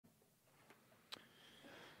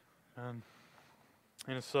Um,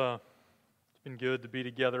 and it's been good to be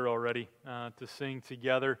together already, to sing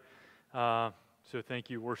together. So thank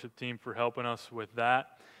you, worship team, for helping us with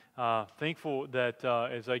that. Thankful that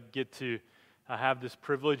as I get to have this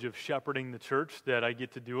privilege of shepherding the church, that I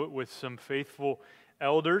get to do it with some faithful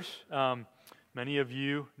elders. Many of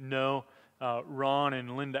you know Ron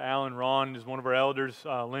and Linda Allen. Ron is one of our elders.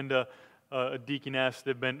 Linda, a deaconess.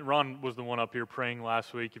 Ron was the one up here praying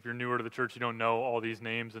last week. If you're newer to the church, you don't know all these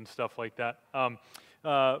names and stuff like that.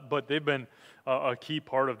 But they've been a key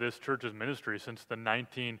part of this church's ministry since the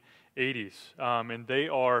 1980s. And they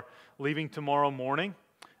are leaving tomorrow morning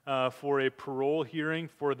for a parole hearing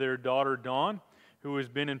for their daughter, Dawn, who has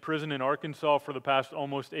been in prison in Arkansas for the past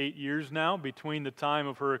almost 8 years now. Between the time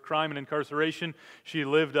of her crime and incarceration, she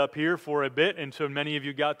lived up here for a bit, and so many of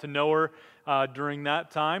you got to know her during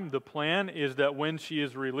that time. The plan is that when she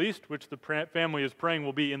is released, which the family is praying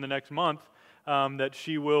will be in the next month, that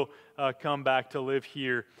she will come back to live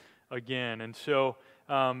here again. And so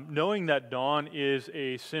knowing that Dawn is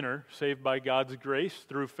a sinner saved by God's grace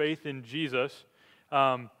through faith in Jesus,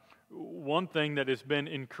 one thing that has been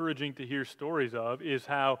encouraging to hear stories of is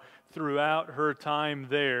how throughout her time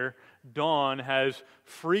there, Dawn has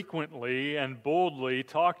frequently and boldly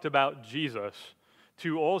talked about Jesus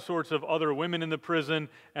to all sorts of other women in the prison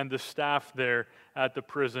and the staff there at the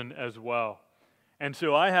prison as well. And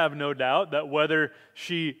so I have no doubt that whether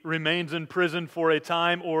she remains in prison for a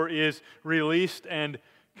time or is released and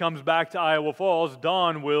comes back to Iowa Falls,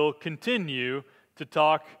 Dawn will continue to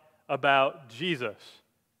talk about Jesus.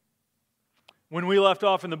 When we left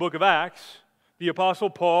off in the book of Acts, the Apostle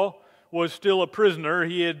Paul was still a prisoner.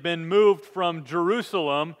 He had been moved from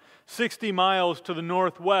Jerusalem 60 miles to the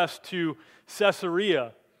northwest to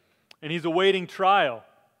Caesarea, and he's awaiting trial.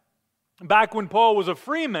 Back when Paul was a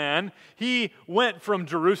free man, he went from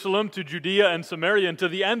Jerusalem to Judea and Samaria and to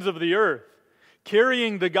the ends of the earth,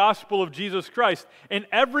 carrying the gospel of Jesus Christ. And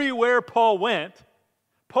everywhere Paul went,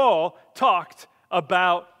 Paul talked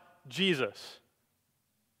about Jesus.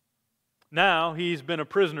 Now, he's been a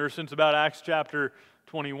prisoner since about Acts chapter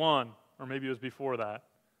 21, or maybe it was before that.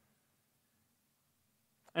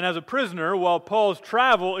 And as a prisoner, while Paul's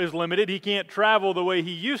travel is limited, he can't travel the way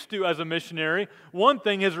he used to as a missionary, one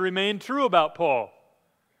thing has remained true about Paul.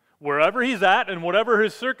 Wherever he's at and whatever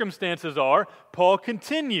his circumstances are, Paul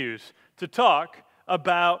continues to talk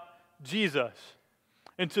about Jesus.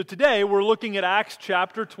 And so today we're looking at Acts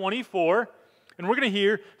chapter 24, and we're going to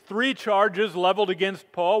hear 3 charges leveled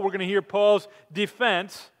against Paul. We're going to hear Paul's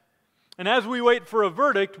defense. And as we wait for a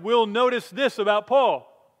verdict, we'll notice this about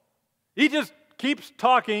Paul. He just keeps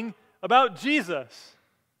talking about Jesus.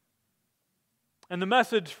 And the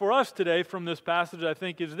message for us today from this passage, I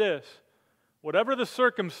think, is this. Whatever the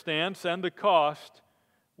circumstance and the cost,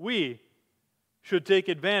 we should take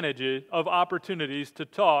advantage of opportunities to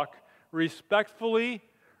talk respectfully,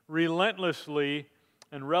 relentlessly,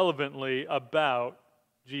 and relevantly about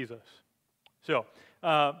Jesus. So,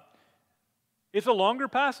 it's a longer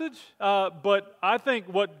passage, but I think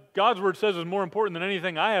what God's Word says is more important than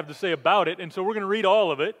anything I have to say about it, and so we're going to read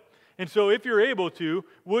all of it. And so if you're able to,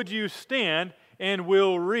 would you stand and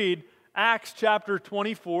we'll read Acts chapter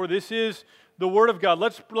 24. This is the Word of God.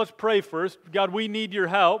 Let's pray first. God, we need your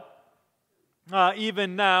help.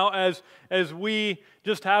 Even now, as we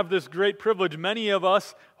just have this great privilege, many of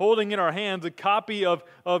us holding in our hands a copy of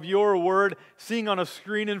your word, seeing on a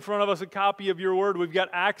screen in front of us a copy of your word. We've got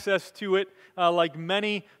access to it like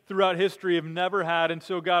many throughout history have never had. And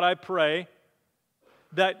so, God, I pray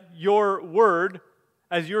that your word,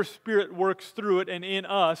 as your Spirit works through it and in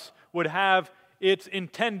us, would have its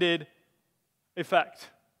intended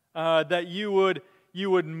effect. That you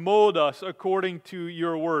would mold us according to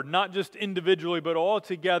your word, not just individually, but all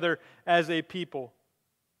together as a people.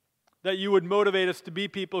 That you would motivate us to be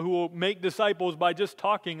people who will make disciples by just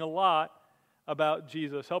talking a lot about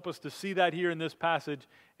Jesus. Help us to see that here in this passage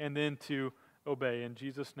and then to obey. In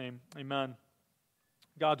Jesus' name, amen.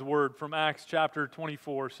 God's word from Acts chapter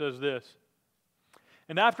 24 says this.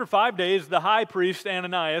 And after 5 days, the high priest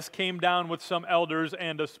Ananias came down with some elders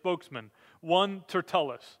and a spokesman, one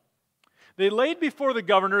Tertullus. They laid before the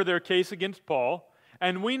governor their case against Paul,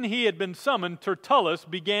 and when he had been summoned, Tertullus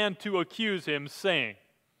began to accuse him, saying,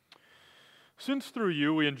 Since through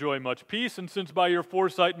you we enjoy much peace, and since by your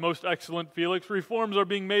foresight, most excellent Felix, reforms are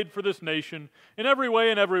being made for this nation, in every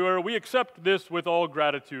way and everywhere, we accept this with all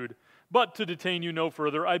gratitude. But to detain you no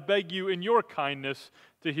further, I beg you in your kindness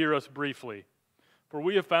to hear us briefly. For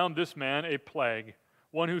we have found this man a plague,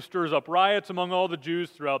 one who stirs up riots among all the Jews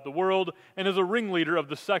throughout the world, and is a ringleader of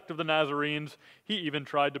the sect of the Nazarenes. He even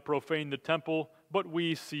tried to profane the temple, but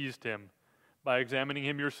we seized him. By examining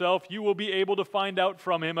him yourself, you will be able to find out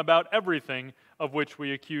from him about everything of which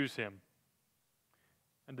we accuse him."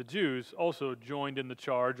 And the Jews also joined in the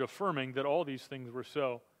charge, affirming that all these things were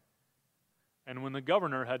so. And when the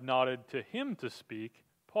governor had nodded to him to speak,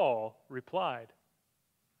 Paul replied,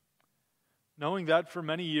 "Knowing that for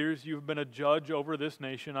many years you have been a judge over this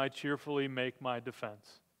nation, I cheerfully make my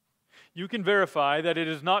defense. You can verify that it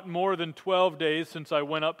is not more than 12 days since I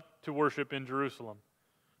went up to worship in Jerusalem.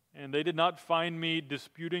 And they did not find me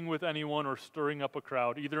disputing with anyone or stirring up a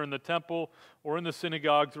crowd, either in the temple or in the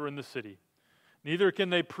synagogues or in the city. Neither can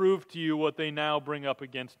they prove to you what they now bring up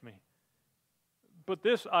against me. But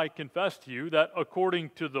this I confess to you, that according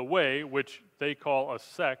to the way, which they call a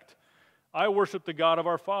sect, I worship the God of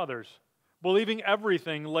our fathers, believing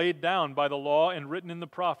everything laid down by the law and written in the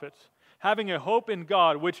prophets, having a hope in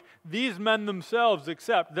God, which these men themselves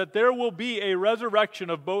accept, that there will be a resurrection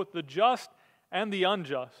of both the just and the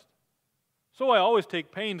unjust. So I always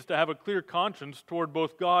take pains to have a clear conscience toward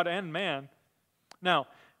both God and man. Now,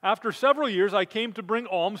 after several years, I came to bring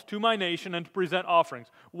alms to my nation and to present offerings.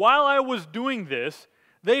 While I was doing this,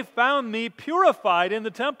 they found me purified in the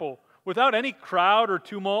temple, without any crowd or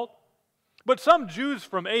tumult. But some Jews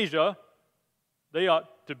from Asia, they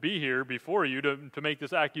ought to be here before you to make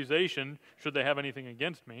this accusation, should they have anything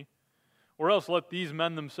against me. Or else let these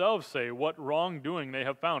men themselves say what wrongdoing they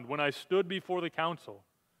have found when I stood before the council.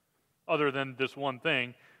 Other than this one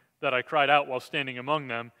thing that I cried out while standing among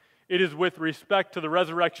them, it is with respect to the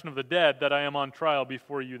resurrection of the dead that I am on trial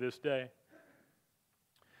before you this day."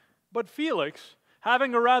 But Felix,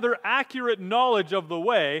 having a rather accurate knowledge of the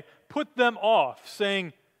way, put them off,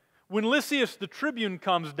 saying, "When Lysias the tribune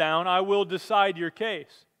comes down, I will decide your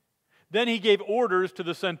case." Then he gave orders to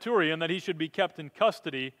the centurion that he should be kept in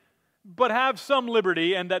custody, but have some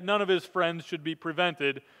liberty, and that none of his friends should be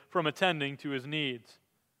prevented from attending to his needs.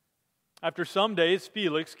 After some days,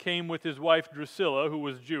 Felix came with his wife Drusilla, who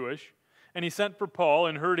was Jewish, and he sent for Paul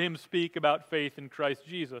and heard him speak about faith in Christ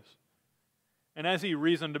Jesus. And as he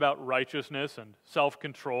reasoned about righteousness and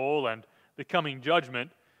self-control and the coming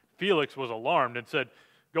judgment, Felix was alarmed and said,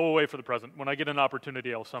 "Go away for the present. When I get an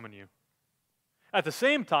opportunity, I'll summon you." At the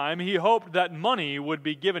same time, he hoped that money would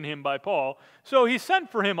be given him by Paul, so he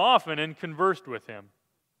sent for him often and conversed with him.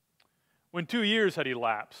 When 2 years had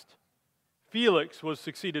elapsed, Felix was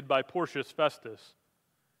succeeded by Porcius Festus,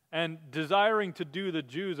 and desiring to do the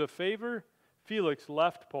Jews a favor, Felix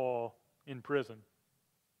left Paul in prison.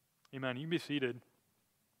 Amen. You can be seated.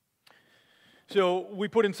 So we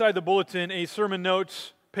put inside the bulletin a sermon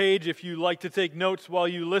notes page if you like to take notes while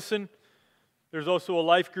you listen. There's also a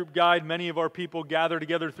life group guide. Many of our people gather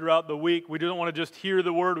together throughout the week. We don't want to just hear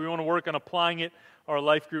the word. We want to work on applying it. Our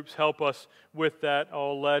life groups help us with that,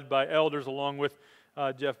 all led by elders along with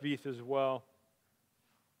Jeff Veith as well.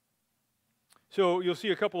 So you'll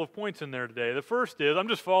see a couple of points in there today. The first is, I'm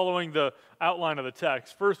just following the outline of the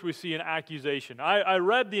text. First, we see an accusation. I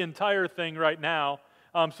read the entire thing right now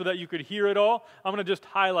so that you could hear it all. I'm going to just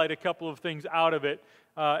highlight a couple of things out of it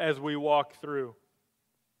as we walk through.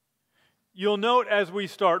 You'll note as we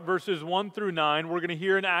start verses 1 through 9, we're going to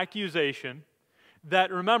hear an accusation that,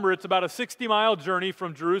 remember, it's about a 60-mile journey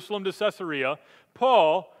from Jerusalem to Caesarea.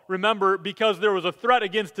 Paul, remember, because there was a threat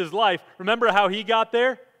against his life, remember how he got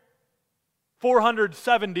there?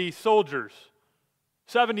 470 soldiers,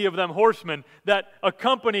 70 of them horsemen, that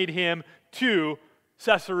accompanied him to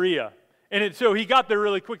Caesarea. And so he got there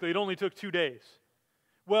really quickly. It only took 2 days.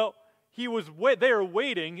 Well, they were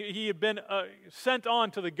waiting. He had been sent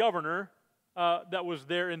on to the governor that was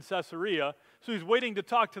there in Caesarea. So he's waiting to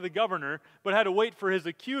talk to the governor, but had to wait for his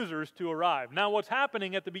accusers to arrive. Now what's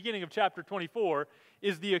happening at the beginning of chapter 24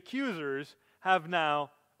 is the accusers have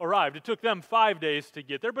now arrived. It took them 5 days to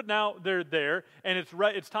get there, but now they're there, and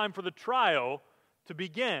it's time for the trial to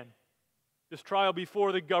begin. This trial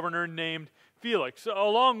before the governor named Felix. So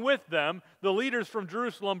along with them, the leaders from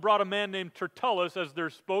Jerusalem brought a man named Tertullus as their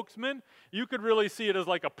spokesman. You could really see it as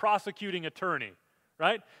like a prosecuting attorney,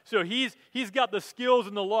 right? So he's got the skills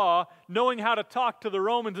in the law, knowing how to talk to the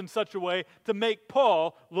Romans in such a way to make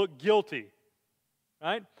Paul look guilty,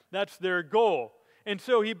 right? That's their goal. And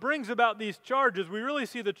so he brings about these charges. We really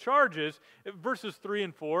see the charges, verses 3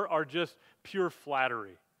 and 4, are just pure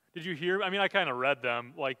flattery. Did you hear? I mean, I kind of read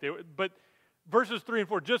them but verses 3 and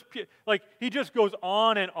 4, he just goes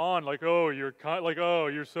on and on,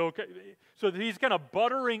 you're so. So he's kind of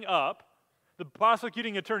buttering up the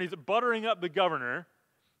prosecuting attorneys, buttering up the governor,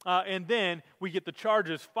 and then we get the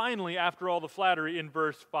charges finally after all the flattery in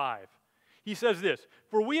verse 5. He says this,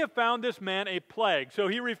 "For we have found this man a plague." So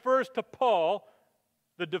he refers to Paul,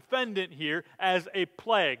 the defendant here, as a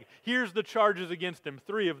plague. Here's the charges against him,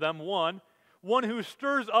 3 of them. 1, one who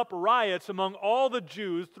stirs up riots among all the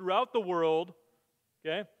Jews throughout the world.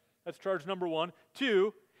 Okay, that's charge number one.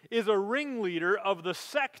 2, is a ringleader of the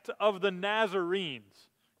sect of the Nazarenes.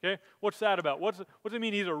 Okay, what's that about? What's it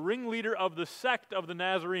mean he's a ringleader of the sect of the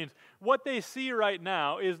Nazarenes? What they see right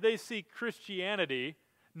now is they see Christianity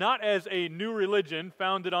not as a new religion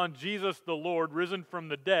founded on Jesus the Lord, risen from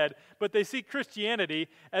the dead, but they see Christianity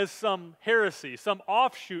as some heresy, some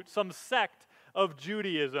offshoot, some sect of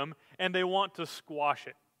Judaism, and they want to squash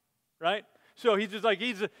it, right? So he's just like,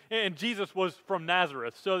 and Jesus was from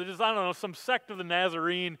Nazareth, so there's just, I don't know, some sect of the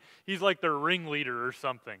Nazarene, he's like their ringleader or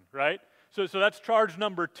something, right? So that's charge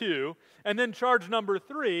number 2. And then charge number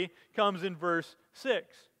 3 comes in verse 6.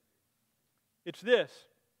 It's this.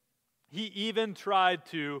 He even tried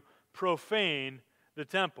to profane the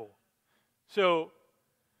temple. So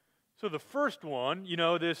the first one,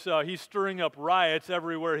 this he's stirring up riots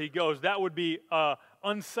everywhere he goes. That would be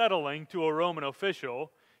unsettling to a Roman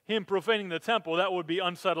official. Him profaning the temple, that would be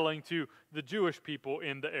unsettling to the Jewish people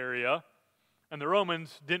in the area. And the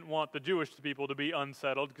Romans didn't want the Jewish people to be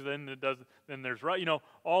unsettled because then there's right,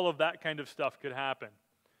 all of that kind of stuff could happen.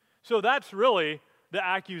 So that's really the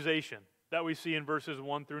accusation that we see in verses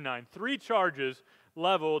 1 through 9. 3 charges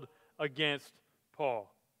leveled against Paul.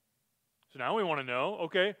 So now we want to know,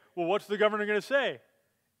 okay, well, what's the governor going to say?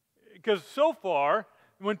 Because so far,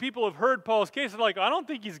 when people have heard Paul's case, they're like, I don't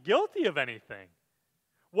think he's guilty of anything.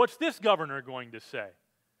 What's this governor going to say?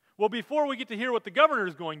 Well, before we get to hear what the governor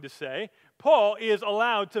is going to say, Paul is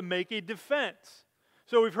allowed to make a defense.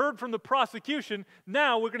 So we've heard from the prosecution,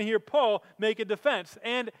 now we're going to hear Paul make a defense.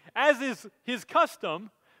 And as is his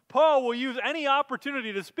custom, Paul will use any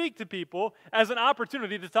opportunity to speak to people as an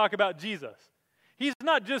opportunity to talk about Jesus. He's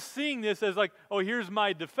not just seeing this as like, oh, here's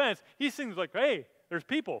my defense. He's seeing it like, hey, there's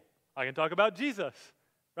people. I can talk about Jesus,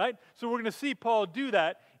 right? So we're going to see Paul do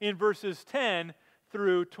that in verses 10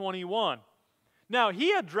 through 21. Now,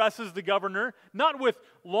 he addresses the governor not with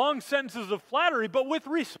long sentences of flattery, but with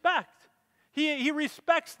respect. He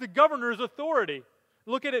respects the governor's authority.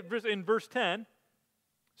 Look at it in verse 10. It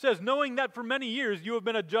says, knowing that for many years you have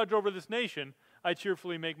been a judge over this nation, I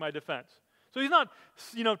cheerfully make my defense. So he's not,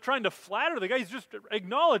 trying to flatter the guy. He's just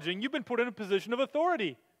acknowledging you've been put in a position of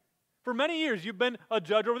authority. For many years you've been a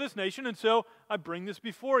judge over this nation, and so I bring this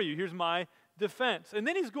before you. Here's my defense. And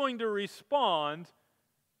then he's going to respond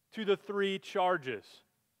to the 3 charges.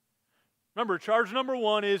 Remember, charge number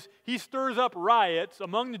 1 is he stirs up riots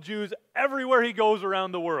among the Jews everywhere he goes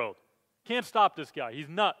around the world. Can't stop this guy. He's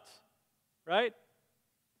nuts, right?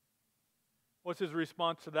 What's his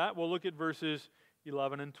response to that? Well, look at verses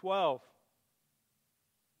 11 and 12.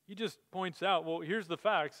 He just points out, well, here's the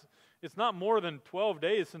facts. It's not more than 12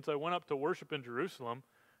 days since I went up to worship in Jerusalem.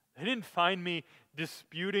 They didn't find me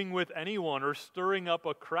disputing with anyone or stirring up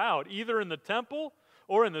a crowd, either in the temple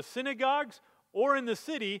or in the synagogues, or in the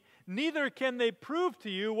city. Neither can they prove to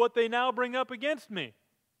you what they now bring up against me.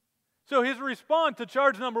 So his response to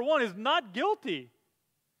charge number 1 is not guilty.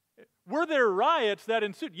 Were there riots that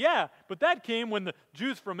ensued? Yeah, but that came when the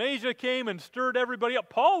Jews from Asia came and stirred everybody up.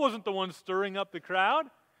 Paul wasn't the one stirring up the crowd.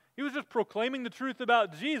 He was just proclaiming the truth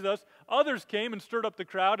about Jesus. Others came and stirred up the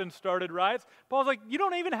crowd and started riots. Paul's like, you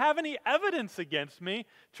don't even have any evidence against me.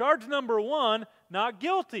 Charge number 1, not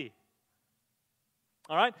guilty.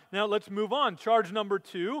 All right, now let's move on. Charge number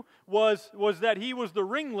 2 was that he was the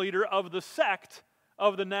ringleader of the sect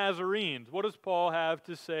of the Nazarenes. What does Paul have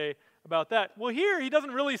to say about that? Well, here he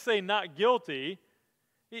doesn't really say not guilty.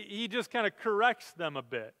 He just kind of corrects them a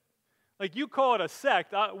bit. Like you call it a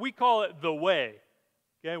sect, we call it the way.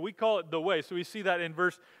 Okay, we call it the way. So we see that in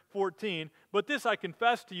verse 14. But this I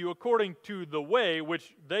confess to you according to the way,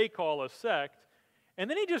 which they call a sect. And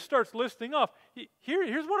then he just starts listing off.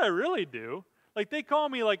 Here's what I really do. Like they call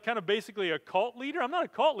me like kind of basically a cult leader. I'm not a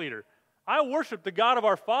cult leader. I worship the God of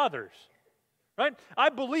our fathers, right? I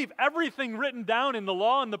believe everything written down in the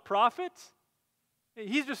law and the prophets.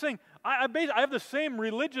 He's just saying, I have the same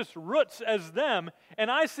religious roots as them, and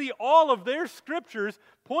I see all of their scriptures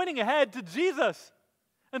pointing ahead to Jesus.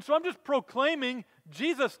 And so I'm just proclaiming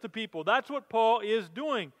Jesus to people. That's what Paul is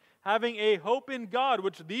doing, having a hope in God,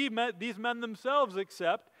 which these men themselves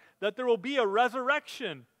accept, that there will be a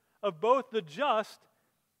resurrection of both the just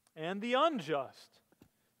and the unjust.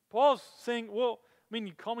 Paul's saying, well, I mean,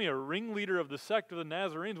 you call me a ringleader of the sect of the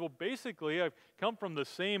Nazarenes. Well, basically, I've come from the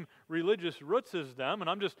same religious roots as them, and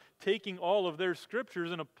I'm just taking all of their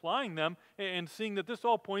scriptures and applying them and seeing that this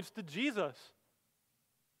all points to Jesus.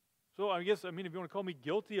 So I guess, if you want to call me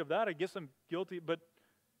guilty of that, I guess I'm guilty. But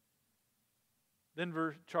then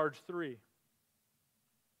charge 3.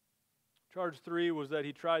 Charge 3 was that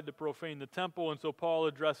he tried to profane the temple, and so Paul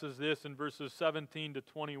addresses this in verses 17 to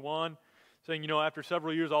 21, saying, after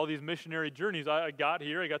several years, all these missionary journeys, I got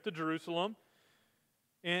to Jerusalem,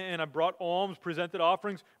 and I brought alms, presented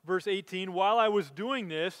offerings. Verse 18, while I was doing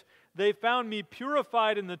this, they found me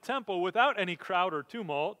purified in the temple without any crowd or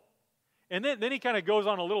tumult. And then he kind of goes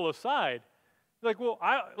on a little aside. Like, well,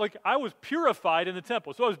 I was purified in the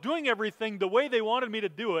temple. So I was doing everything the way they wanted me to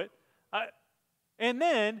do it. And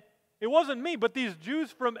then it wasn't me, but these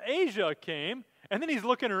Jews from Asia came. And then he's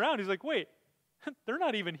looking around. He's like, wait, they're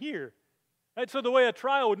not even here. Right? So the way a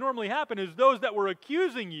trial would normally happen is those that were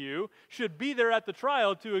accusing you should be there at the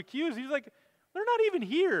trial to accuse. He's like, they're not even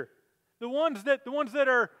here. The ones that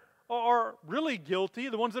are really guilty,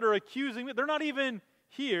 the ones that are accusing me, they're not even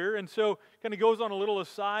here. And so kind of goes on a little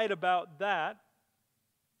aside about that.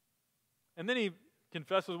 And then he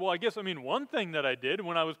confesses, well, one thing that I did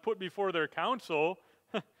when I was put before their council,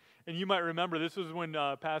 and you might remember this was when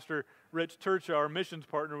Pastor Rich Turcha, our missions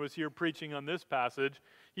partner, was here preaching on this passage.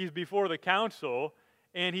 He's before the council,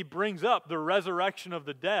 and he brings up the resurrection of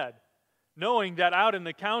the dead, knowing that out in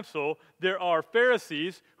the council there are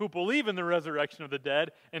Pharisees who believe in the resurrection of the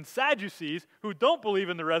dead and Sadducees who don't believe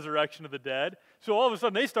in the resurrection of the dead. So all of a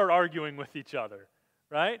sudden they start arguing with each other,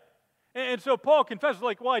 right? And so Paul confesses,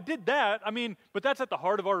 like, well, I did that. But that's at the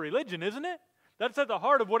heart of our religion, isn't it? That's at the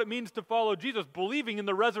heart of what it means to follow Jesus, believing in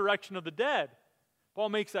the resurrection of the dead. Paul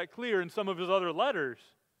makes that clear in some of his other letters.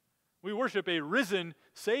 We worship a risen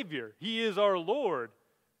Savior. He is our Lord.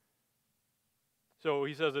 So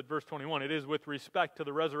he says at verse 21, it is with respect to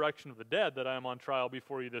the resurrection of the dead that I am on trial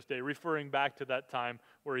before you this day, referring back to that time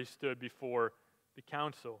where he stood before the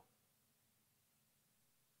council.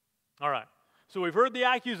 All right. So we've heard the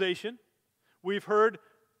accusation. We've heard,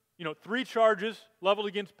 3 charges leveled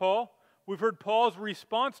against Paul. We've heard Paul's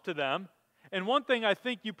response to them. And one thing I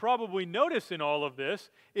think you probably notice in all of this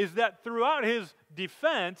is that throughout his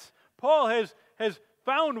defense, Paul has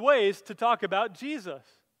found ways to talk about Jesus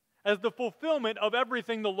as the fulfillment of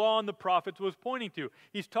everything the law and the prophets was pointing to.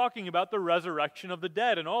 He's talking about the resurrection of the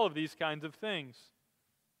dead and all of these kinds of things.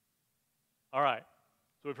 All right.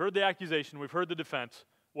 So we've heard the accusation. We've heard the defense.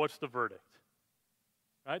 What's the verdict?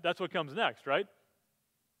 Right? That's what comes next, right?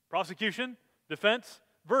 Prosecution, defense,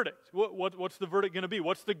 verdict. What's the verdict going to be?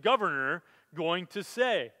 What's the governor going to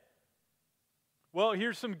say? Well,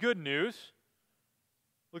 here's some good news.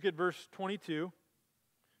 Look at verse 22.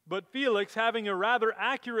 But Felix, having a rather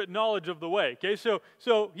accurate knowledge of the way. Okay, so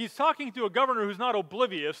he's talking to a governor who's not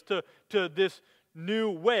oblivious to this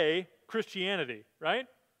new way, Christianity, right?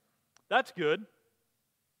 That's good.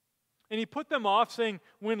 And he put them off, saying,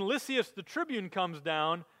 when Lysias the tribune comes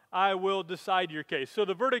down, I will decide your case. So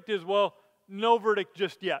the verdict is, well, no verdict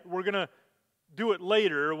just yet. We're going to do it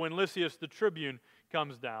later when Lysias the tribune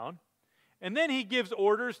comes down. And then he gives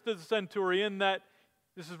orders to the centurion that,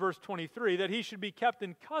 this is verse 23, that he should be kept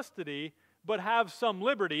in custody, but have some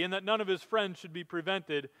liberty, and that none of his friends should be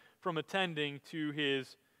prevented from attending to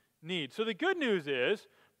his needs. So the good news is,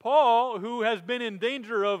 Paul, who has been in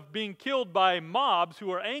danger of being killed by mobs who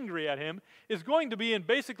are angry at him, is going to be in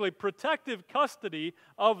basically protective custody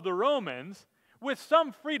of the Romans with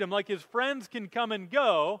some freedom, like his friends can come and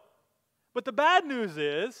go. But the bad news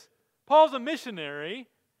is, Paul's a missionary,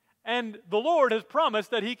 and the Lord has promised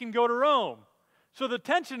that he can go to Rome. So the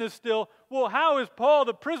tension is still, well, how is Paul,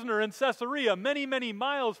 the prisoner in Caesarea, many, many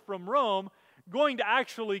miles from Rome, going to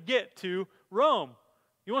actually get to Rome?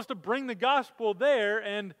 He wants to bring the gospel there,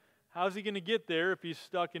 and how's he going to get there if he's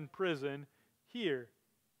stuck in prison here?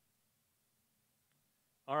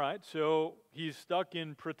 All right, so he's stuck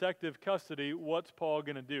in protective custody. What's Paul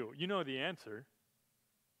going to do? You know the answer.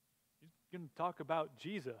 He's going to talk about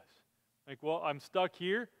Jesus. Like, well, I'm stuck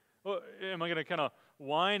here. Well, am I going to kind of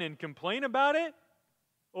whine and complain about it?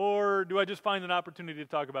 Or do I just find an opportunity to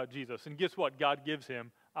talk about Jesus? And guess what? God gives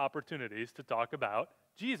him opportunities to talk about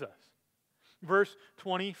Jesus. Verse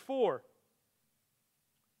 24.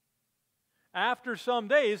 After some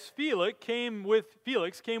days, Felix came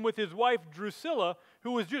with his wife Drusilla,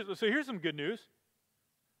 who was Jewish. So here's some good news.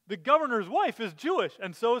 The governor's wife is Jewish,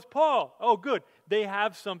 and so is Paul. Oh, good. They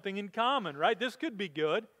have something in common, right? This could be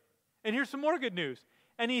good. And here's some more good news.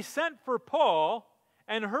 And he sent for Paul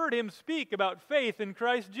and heard him speak about faith in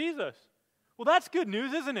Christ Jesus. Well, that's good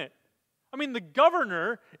news, isn't it? The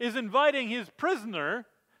governor is inviting his prisoner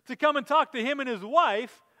to come and talk to him and his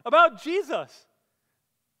wife about Jesus.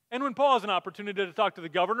 And when Paul has an opportunity to talk to the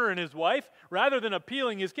governor and his wife, rather than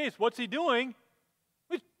appealing his case, what's he doing?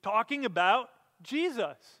 He's talking about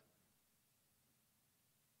Jesus.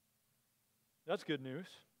 That's good news.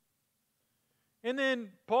 And then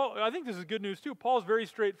Paul, I think this is good news too. Paul's very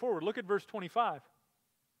straightforward. Look at verse 25.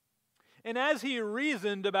 And as he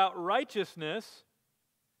reasoned about righteousness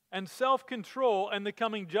and self-control and the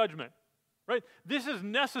coming judgment, right? This is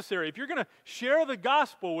necessary. If you're going to share the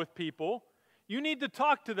gospel with people, you need to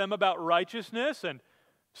talk to them about righteousness and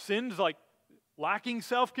sins like lacking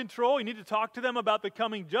self-control. You need to talk to them about the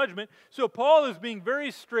coming judgment. So Paul is being very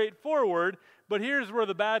straightforward, but here's where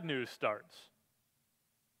the bad news starts.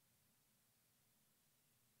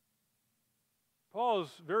 Paul is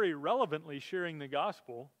very relevantly sharing the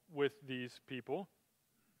gospel with these people,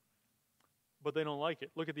 but they don't like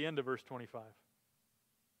it. Look at the end of verse 25.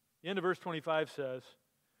 The end of verse 25 says,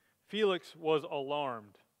 Felix was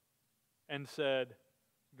alarmed and said,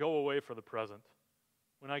 "Go away for the present.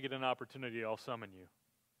 When I get an opportunity, I'll summon you."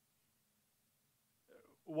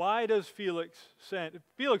 Why does Felix send?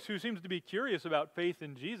 Felix, who seems to be curious about faith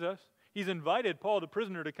in Jesus, he's invited Paul, the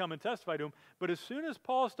prisoner, to come and testify to him. But as soon as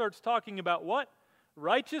Paul starts talking about what?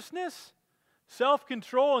 Righteousness,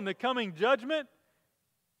 self-control, and the coming judgment,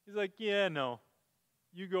 he's like, yeah, no.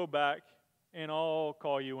 You go back, and I'll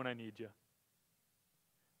call you when I need you.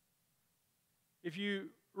 If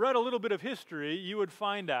you read a little bit of history, you would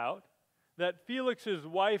find out that Felix's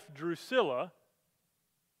wife, Drusilla,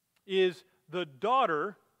 is the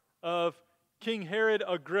daughter of King Herod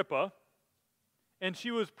Agrippa, and she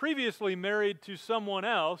was previously married to someone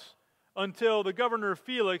else until the governor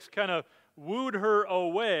Felix kind of wooed her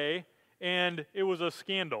away, and it was a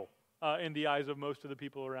scandal in the eyes of most of the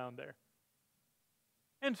people around there.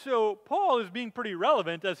 And so Paul is being pretty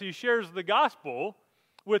relevant as he shares the gospel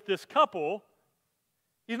with this couple.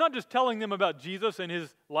 He's not just telling them about Jesus and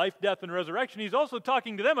his life, death, and resurrection. He's also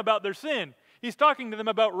talking to them about their sin. He's talking to them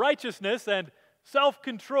about righteousness and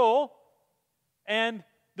self-control and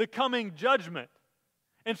the coming judgment.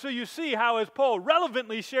 And so you see how as Paul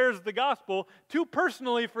relevantly shares the gospel too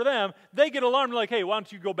personally for them, they get alarmed like, hey, why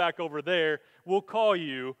don't you go back over there? We'll call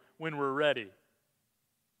you when we're ready.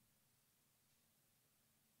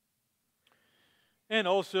 And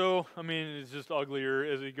also, it's just uglier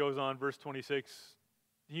as he goes on. Verse 26,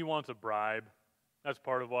 he wants a bribe. That's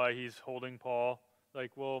part of why he's holding Paul.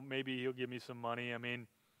 Like, well, maybe he'll give me some money.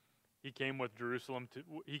 He came to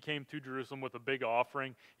Jerusalem with a big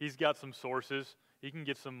offering. He's got some sources. He can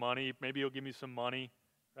get some money. Maybe he'll give me some money,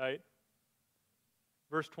 right?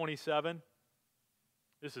 Verse 27,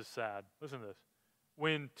 this is sad. Listen to this.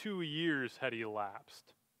 When 2 years had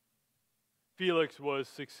elapsed, Felix was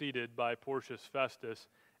succeeded by Porcius Festus,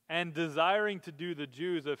 and desiring to do the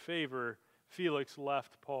Jews a favor, Felix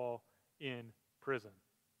left Paul in prison.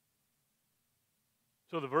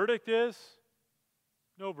 So the verdict is,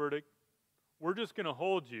 no verdict. We're just going to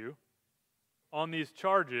hold you on these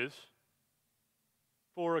charges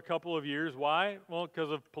for a couple of years. Why? Well,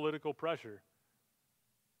 because of political pressure.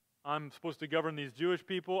 I'm supposed to govern these Jewish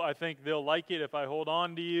people. I think they'll like it if I hold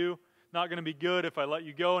on to you. Not going to be good if I let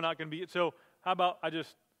you go. Not going to be. So how about I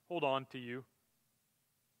just hold on to you?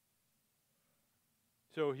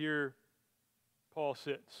 So here Paul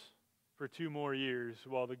sits for 2 more years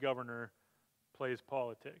while the governor plays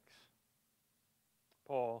politics.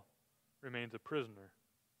 Paul remains a prisoner.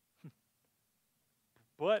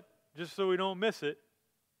 But just so we don't miss it,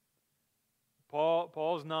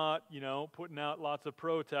 Paul's not, putting out lots of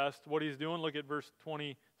protests. What he's doing, look at verse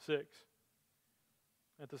 26.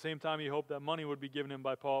 At the same time, he hoped that money would be given him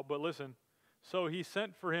by Paul. But listen, so he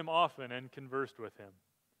sent for him often and conversed with him.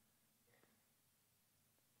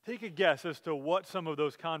 Take a guess as to what some of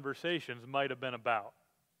those conversations might have been about.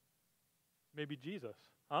 Maybe Jesus,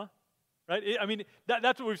 huh? Right?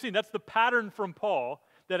 That's what we've seen. That's the pattern from Paul,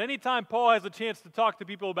 that anytime Paul has a chance to talk to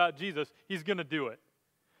people about Jesus, he's going to do it.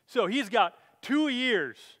 So he's got 2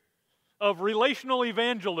 years of relational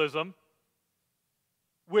evangelism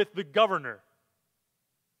with the governor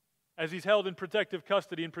as he's held in protective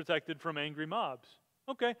custody and protected from angry mobs.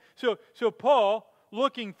 Okay, so Paul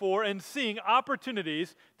looking for and seeing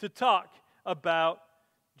opportunities to talk about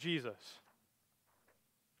Jesus.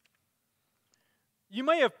 You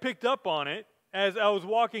may have picked up on it as I was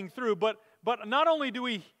walking through, but not only do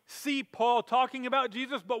we see Paul talking about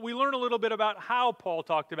Jesus, but we learn a little bit about how Paul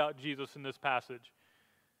talked about Jesus in this passage.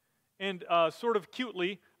 And sort of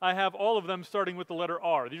cutely, I have all of them starting with the letter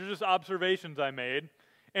R. These are just observations I made.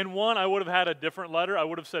 And one, I would have had a different letter. I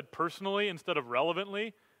would have said personally instead of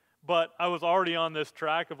relevantly, but I was already on this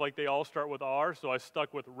track of like they all start with R, so I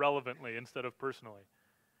stuck with relevantly instead of personally.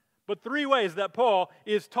 But 3 ways that Paul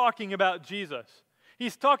is talking about Jesus.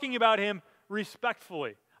 He's talking about him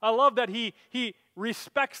respectfully. I love that he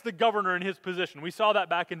respects the governor in his position. We saw that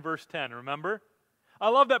back in verse 10, remember? I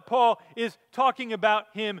love that Paul is talking about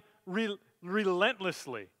him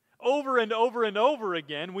relentlessly. Over and over and over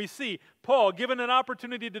again, we see Paul, given an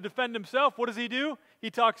opportunity to defend himself, what does he do?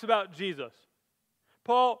 He talks about Jesus.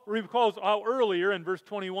 Paul recalls how earlier in verse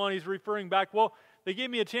 21, he's referring back, well, they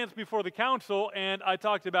gave me a chance before the council, and I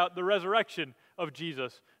talked about the resurrection of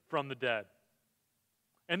Jesus from the dead.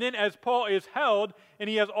 And then as Paul is held, and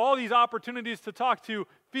he has all these opportunities to talk to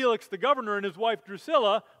Felix the governor and his wife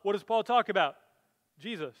Drusilla, what does Paul talk about?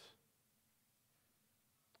 Jesus.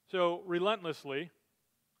 So relentlessly,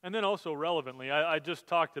 and then also relevantly, I just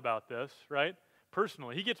talked about this, right?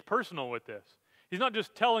 Personally. He gets personal with this. He's not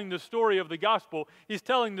just telling the story of the gospel, he's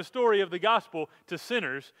telling the story of the gospel to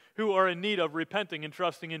sinners who are in need of repenting and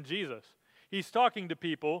trusting in Jesus. He's talking to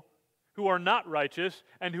people who are not righteous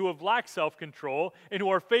and who have lacked self-control and who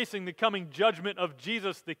are facing the coming judgment of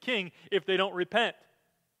Jesus the King if they don't repent.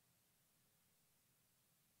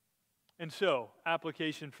 And so,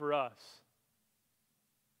 application for us.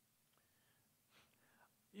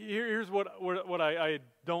 Here's what I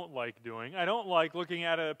don't like doing. I don't like looking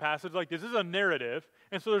at a passage like this. This is a narrative,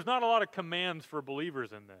 and so there's not a lot of commands for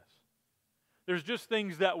believers in this. There's just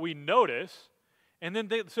things that we notice, and then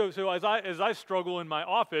so as I struggle in my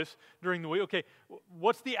office during the week, okay,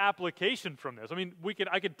 what's the application from this? I mean,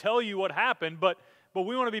 I could tell you what happened, but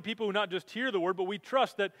we want to be people who not just hear the word, but we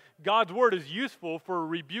trust that God's word is useful for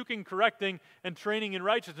rebuking, correcting, and training in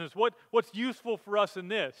righteousness. What's useful for us in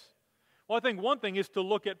this? Well, I think one thing is to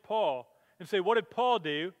look at Paul and say, what did Paul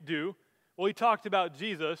do? Well, he talked about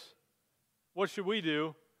Jesus. What should we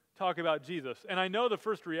do? Talk about Jesus. And I know the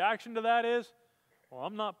first reaction to that is, well,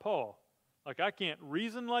 I'm not Paul. Like, I can't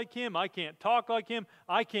reason like him. I can't talk like him.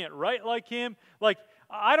 I can't write like him. Like,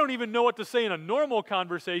 I don't even know what to say in a normal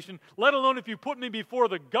conversation, let alone if you put me before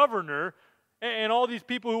the governor and all these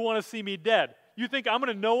people who want to see me dead. You think I'm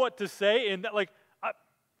going to know what to say? And that, like,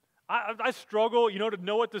 I struggle, to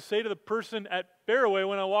know what to say to the person at Fairway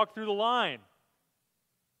when I walk through the line.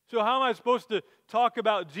 So how am I supposed to talk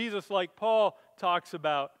about Jesus like Paul talks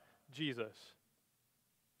about Jesus?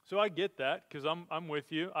 So I get that because I'm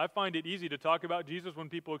with you. I find it easy to talk about Jesus when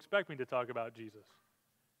people expect me to talk about Jesus.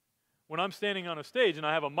 When I'm standing on a stage and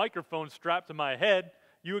I have a microphone strapped to my head,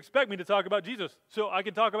 you expect me to talk about Jesus, so I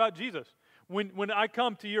can talk about Jesus. When I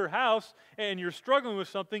come to your house and you're struggling with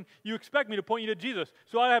something, you expect me to point you to Jesus.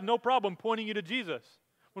 So I have no problem pointing you to Jesus.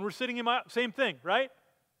 When we're sitting in same thing, right?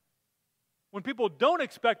 When people don't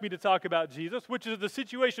expect me to talk about Jesus, which is the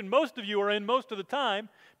situation most of you are in most of the time,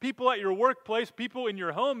 people at your workplace, people in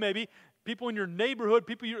your home maybe, people in your neighborhood,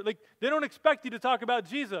 they don't expect you to talk about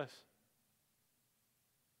Jesus.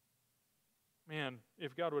 Man,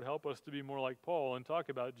 if God would help us to be more like Paul and talk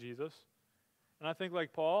about Jesus. And I think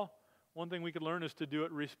like Paul, one thing we could learn is to do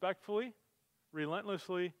it respectfully,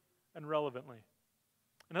 relentlessly, and relevantly.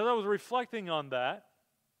 And as I was reflecting on that,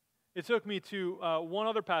 it took me to one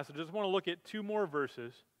other passage. I just want to look at two more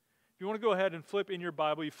verses. If you want to go ahead and flip in your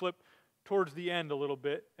Bible, you flip towards the end a little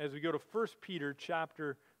bit as we go to 1 Peter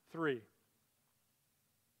chapter 3.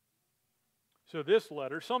 So this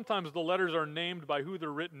letter, sometimes the letters are named by who they're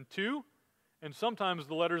written to, and sometimes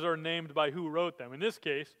the letters are named by who wrote them. In this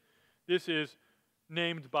case, this is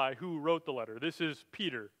named by who wrote the letter. This is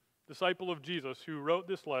Peter, disciple of Jesus, who wrote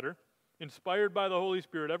this letter, inspired by the Holy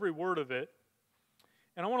Spirit, every word of it.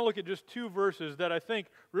 And I want to look at just two verses that I think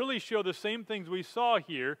really show the same things we saw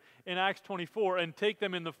here in Acts 24 and take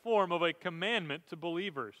them in the form of a commandment to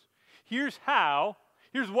believers. Here's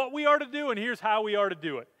what we are to do, and here's how we are to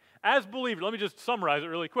do it. As believers, let me just summarize it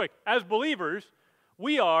really quick. As believers,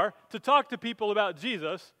 we are to talk to people about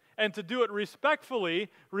Jesus and to do it respectfully,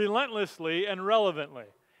 relentlessly, and relevantly.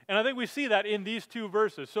 And I think we see that in these two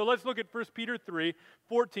verses. So let's look at 1 Peter 3,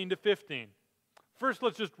 14 to 15. First,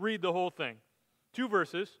 let's just read the whole thing. Two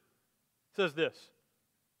verses. It says this.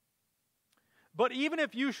 But even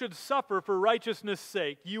if you should suffer for righteousness'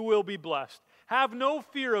 sake, you will be blessed. Have no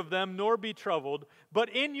fear of them, nor be troubled, but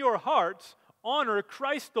in your hearts honor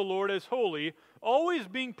Christ the Lord as holy, always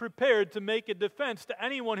being prepared to make a defense to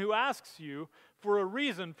anyone who asks you for a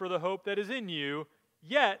reason for the hope that is in you,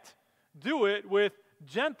 yet do it with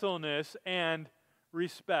gentleness and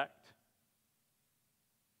respect.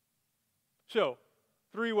 So,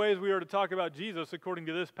 three ways we are to talk about Jesus according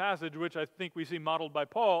to this passage, which I think we see modeled by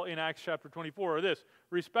Paul in Acts chapter 24, are this: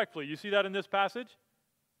 respectfully. You see that in this passage?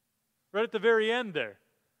 Right at the very end there.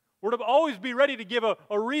 We're to always be ready to give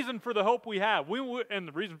a reason for the hope we have. And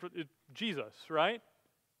the reason for Jesus, right?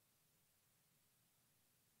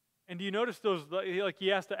 And do you notice those, like he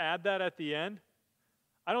has to add that at the end?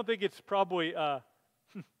 I don't think it's probably, I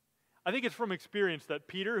think it's from experience that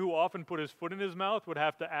Peter, who often put his foot in his mouth, would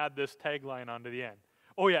have to add this tagline onto the end.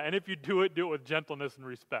 Oh yeah, and if you do it with gentleness and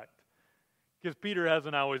respect. because Peter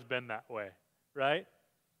hasn't always been that way, right?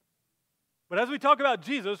 But as we talk about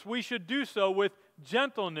Jesus, we should do so with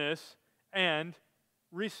gentleness and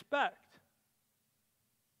respect.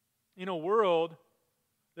 In a world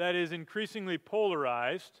that is increasingly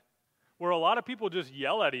polarized, where a lot of people just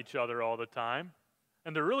yell at each other all the time,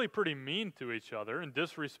 and they're really pretty mean to each other and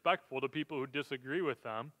disrespectful to people who disagree with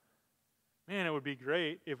them, man, it would be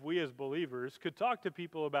great if we as believers could talk to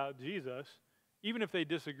people about Jesus, even if they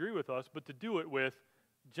disagree with us, but to do it with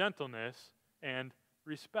gentleness and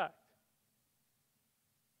respect.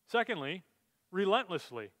 Secondly,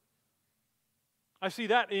 relentlessly. I see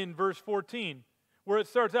that in verse 14, where it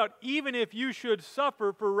starts out, even if you should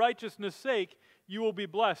suffer for righteousness' sake, you will be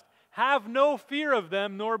blessed. Have no fear of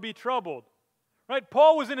them, nor be troubled. Right?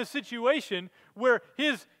 Paul was in a situation where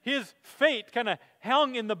his fate kind of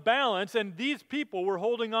hung in the balance, and these people were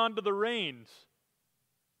holding on to the reins.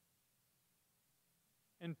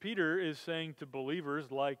 And Peter is saying to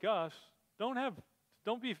believers like us, don't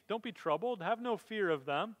be troubled, have no fear of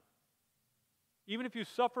them. Even if you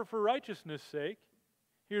suffer for righteousness' sake,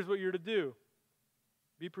 here's what you're to do.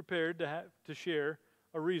 Be prepared to share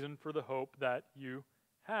a reason for the hope that you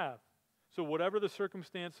have. So whatever the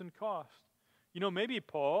circumstance and cost. Maybe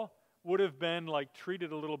Paul would have been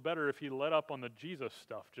treated a little better if he let up on the Jesus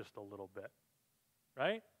stuff just a little bit.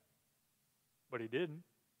 Right? But he didn't.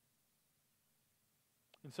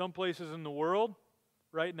 In some places in the world,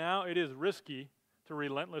 right now, it is risky to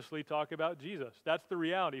relentlessly talk about Jesus. That's the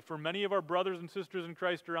reality. For many of our brothers and sisters in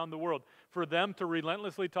Christ around the world, for them to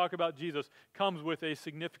relentlessly talk about Jesus comes with a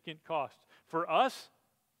significant cost. For us,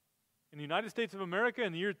 in the United States of America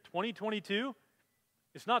in the year 2022,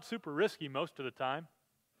 it's not super risky most of the time.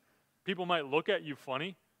 People might look at you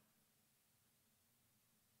funny.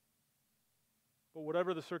 But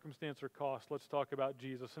whatever the circumstance or cost, let's talk about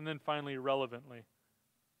Jesus. And then finally, relevantly,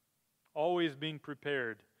 always being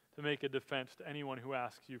prepared to make a defense to anyone who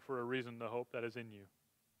asks you for a reason to hope that is in you.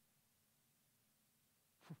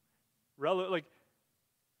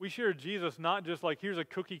 We share Jesus not just here's a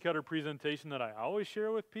cookie cutter presentation that I always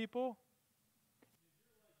share with people.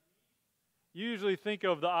 You usually think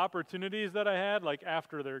of the opportunities that I had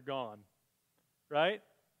after they're gone, right?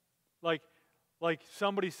 Like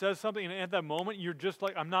somebody says something, and at that moment you're just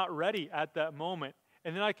I'm not ready at that moment,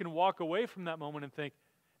 and then I can walk away from that moment and think,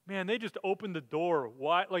 man, they just opened the door.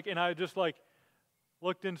 Why? And I just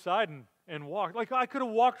looked inside and walked. I could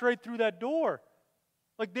have walked right through that door.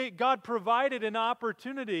 God provided an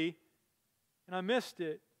opportunity, and I missed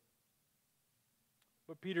it.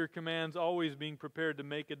 But Peter commands always being prepared to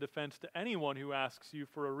make a defense to anyone who asks you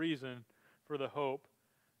for a reason for the hope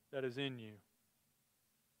that is in you.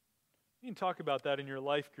 You can talk about that in your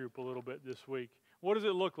life group a little bit this week. What does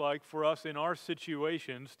it look like for us in our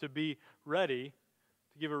situations to be ready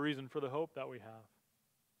to give a reason for the hope that we have?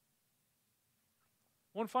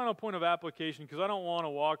 One final point of application, because I don't want to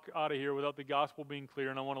walk out of here without the gospel being clear,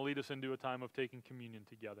 and I want to lead us into a time of taking communion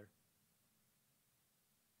together.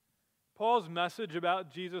 Paul's message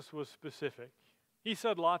about Jesus was specific. He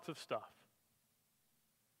said lots of stuff.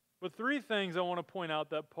 But three things I want to point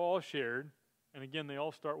out that Paul shared, and again, they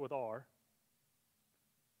all start with R,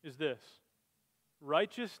 is this: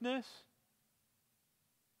 righteousness,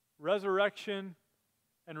 resurrection,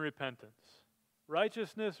 and repentance.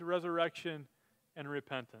 Righteousness, resurrection, and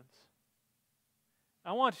repentance.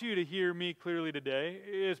 I want you to hear me clearly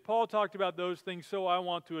today. As Paul talked about those things, so I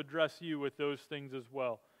want to address you with those things as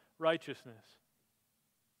well. Righteousness.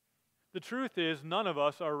 The truth is, none of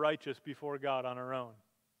us are righteous before God on our own.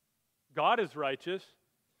 God is righteous,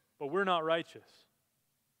 but we're not righteous.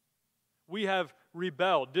 We have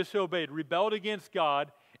rebelled, disobeyed, rebelled against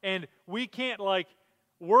God, and we can't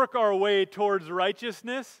work our way towards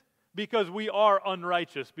righteousness because we are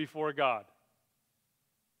unrighteous before God.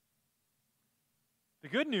 The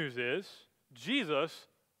good news is, Jesus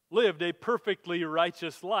lived a perfectly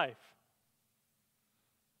righteous life.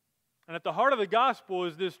 And at the heart of the gospel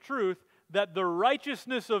is this truth that the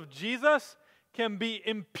righteousness of Jesus can be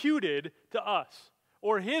imputed to us,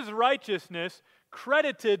 or his righteousness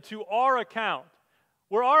credited to our account.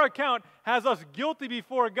 Where our account has us guilty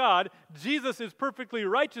before God, Jesus is perfectly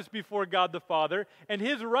righteous before God the Father, and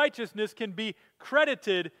his righteousness can be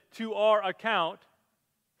credited to our account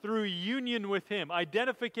through union with him,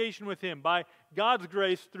 identification with him, by God's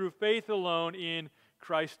grace through faith alone in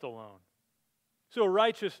Christ alone. So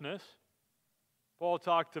righteousness, Paul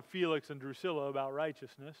talked to Felix and Drusilla about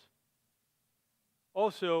righteousness.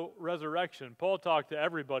 Also resurrection. Paul talked to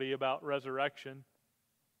everybody about resurrection.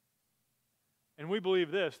 And we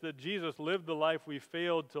believe this, that Jesus lived the life we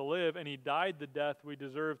failed to live, and he died the death we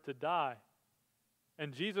deserved to die.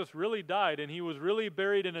 And Jesus really died, and he was really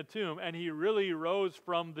buried in a tomb, and he really rose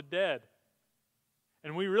from the dead.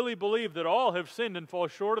 And we really believe that all have sinned and fall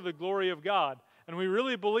short of the glory of God. And we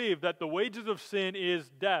really believe that the wages of sin is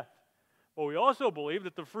death. But we also believe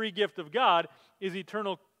that the free gift of God is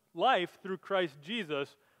eternal life through Christ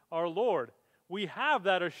Jesus our Lord. We have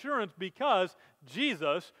that assurance because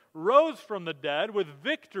Jesus rose from the dead with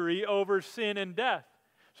victory over sin and death,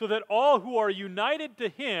 so that all who are united to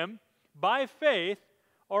him by faith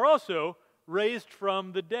are also raised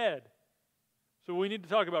from the dead. So we need to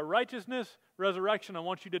talk about righteousness, resurrection. I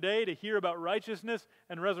want you today to hear about righteousness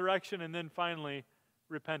and resurrection, and then finally,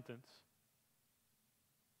 repentance.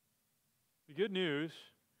 The good news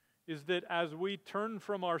is that as we turn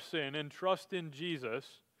from our sin and trust in Jesus,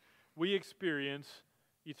 we experience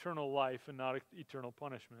eternal life and not eternal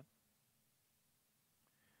punishment.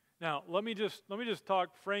 Now, let me just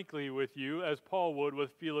talk frankly with you, as Paul would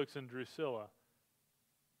with Felix and Drusilla.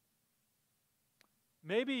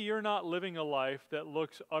 Maybe you're not living a life that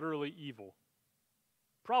looks utterly evil.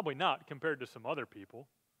 Probably not compared to some other people,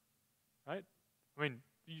 right? I mean,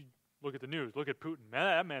 you look at the news, look at Putin. Man,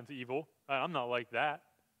 that man's evil. I'm not like that.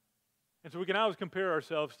 And so we can always compare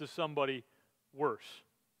ourselves to somebody worse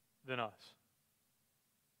than us.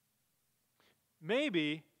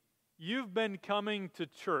 Maybe you've been coming to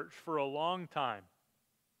church for a long time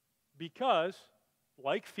because,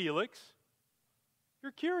 like Felix,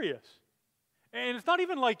 you're curious. And it's not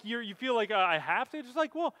even like you feel like I have to. It's just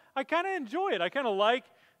like, well, I kind of enjoy it. I kind of like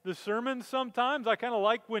the sermons sometimes. I kind of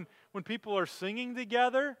like when people are singing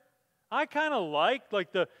together. I kind of like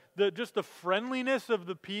the just the friendliness of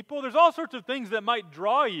the people. There's all sorts of things that might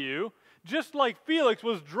draw you, just like Felix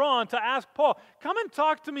was drawn to ask Paul, come and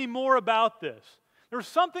talk to me more about this. There's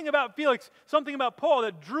something about Felix, something about Paul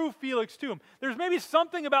that drew Felix to him. There's maybe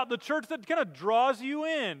something about the church that kind of draws you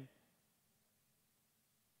in.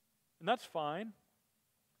 And that's fine.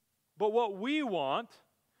 But what we want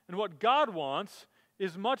and what God wants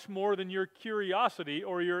is much more than your curiosity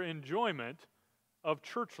or your enjoyment of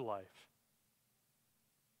church life.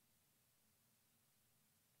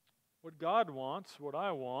 What God wants, what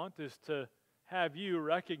I want, is to have you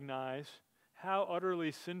recognize how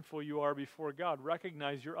utterly sinful you are before God.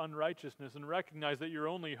 Recognize your unrighteousness and recognize that your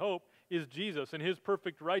only hope is Jesus and his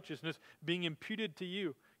perfect righteousness being imputed to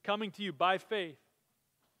you, coming to you by faith.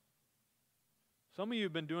 Some of you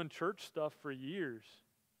have been doing church stuff for years.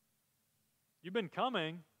 You've been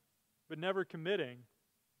coming, but never committing.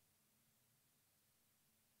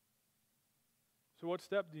 So what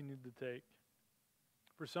step do you need to take?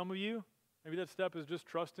 For some of you, maybe that step is just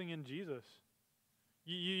trusting in Jesus.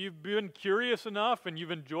 You've been curious enough and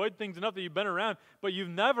you've enjoyed things enough that you've been around, but you've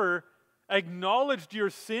never acknowledged your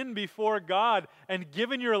sin before God and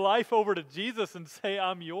given your life over to Jesus and say,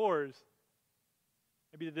 I'm yours.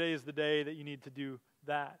 Maybe today is the day that you need to do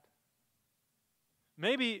that.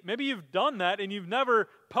 Maybe you've done that and you've never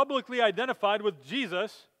publicly identified with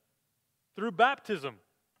Jesus through baptism.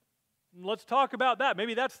 Let's talk about that.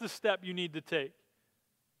 Maybe that's the step you need to take.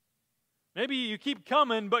 Maybe you keep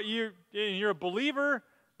coming, but you're a believer,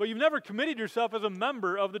 but you've never committed yourself as a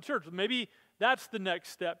member of the church. Maybe that's the next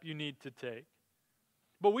step you need to take.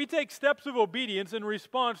 But we take steps of obedience in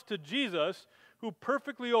response to Jesus, who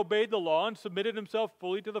perfectly obeyed the law and submitted himself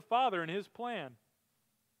fully to the Father and his plan.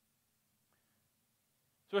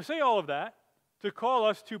 So I say all of that to call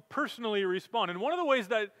us to personally respond. And one of the ways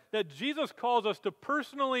that Jesus calls us to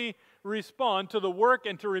personally respond to the work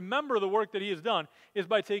and to remember the work that he has done is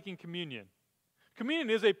by taking communion. Communion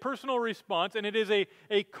is a personal response, and it is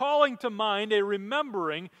a calling to mind, a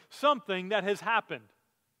remembering something that has happened.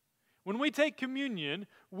 When we take communion,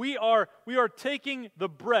 we are taking the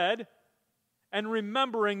bread and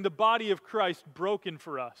remembering the body of Christ broken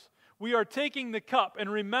for us. We are taking the cup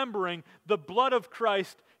and remembering the blood of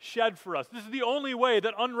Christ shed for us. This is the only way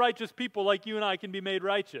that unrighteous people like you and I can be made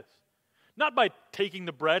righteous. Not by taking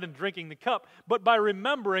the bread and drinking the cup, but by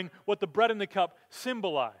remembering what the bread and the cup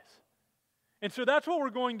symbolize. And so that's what we're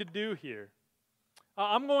going to do here.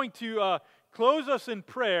 I'm going to close us in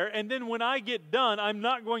prayer, and then when I get done, I'm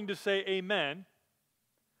not going to say amen.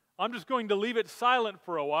 I'm just going to leave it silent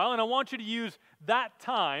for a while, and I want you to use that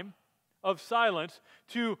time of silence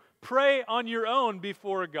to pray on your own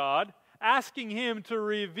before God, asking him to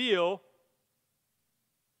reveal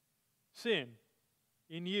sin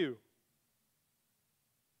in you,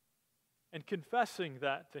 and confessing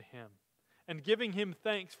that to him, and giving him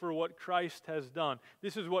thanks for what Christ has done.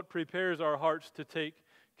 This is what prepares our hearts to take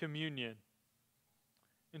communion.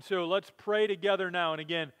 And so let's pray together now. And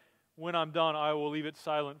again, when I'm done, I will leave it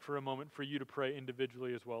silent for a moment for you to pray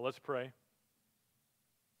individually as well. Let's pray.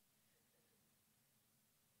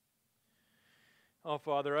 Oh,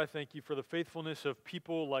 Father, I thank you for the faithfulness of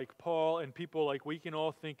people like Paul and people like we can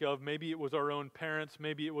all think of. Maybe it was our own parents.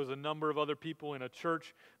 Maybe it was a number of other people in a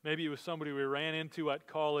church. Maybe it was somebody we ran into at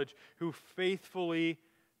college who faithfully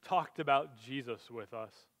talked about Jesus with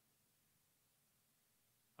us.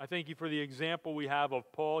 I thank you for the example we have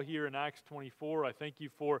of Paul here in Acts 24. I thank you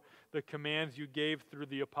for the commands you gave through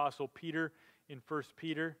the Apostle Peter in 1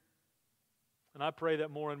 Peter. And I pray that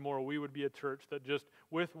more and more we would be a church that just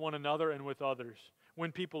with one another and with others,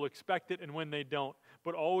 when people expect it and when they don't,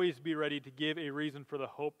 but always be ready to give a reason for the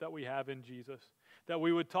hope that we have in Jesus. That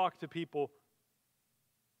we would talk to people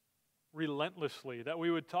relentlessly, that we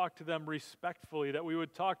would talk to them respectfully, that we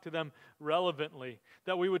would talk to them relevantly,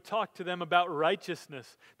 that we would talk to them about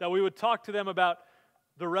righteousness, that we would talk to them about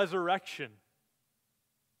the resurrection.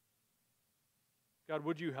 God,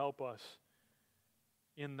 would you help us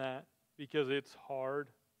in that? Because it's hard.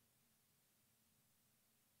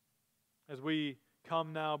 As we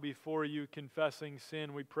come now before you confessing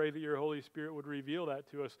sin, we pray that your Holy Spirit would reveal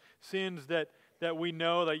that to us. Sins that we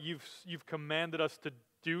know that you've commanded us to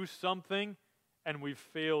do something and we've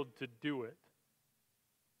failed to do it.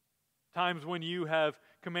 Times when you have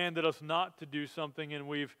commanded us not to do something and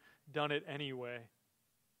we've done it anyway.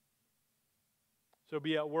 So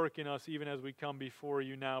be at work in us even as we come before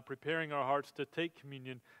you now, preparing our hearts to take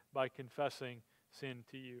communion by confessing sin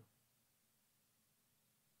to you.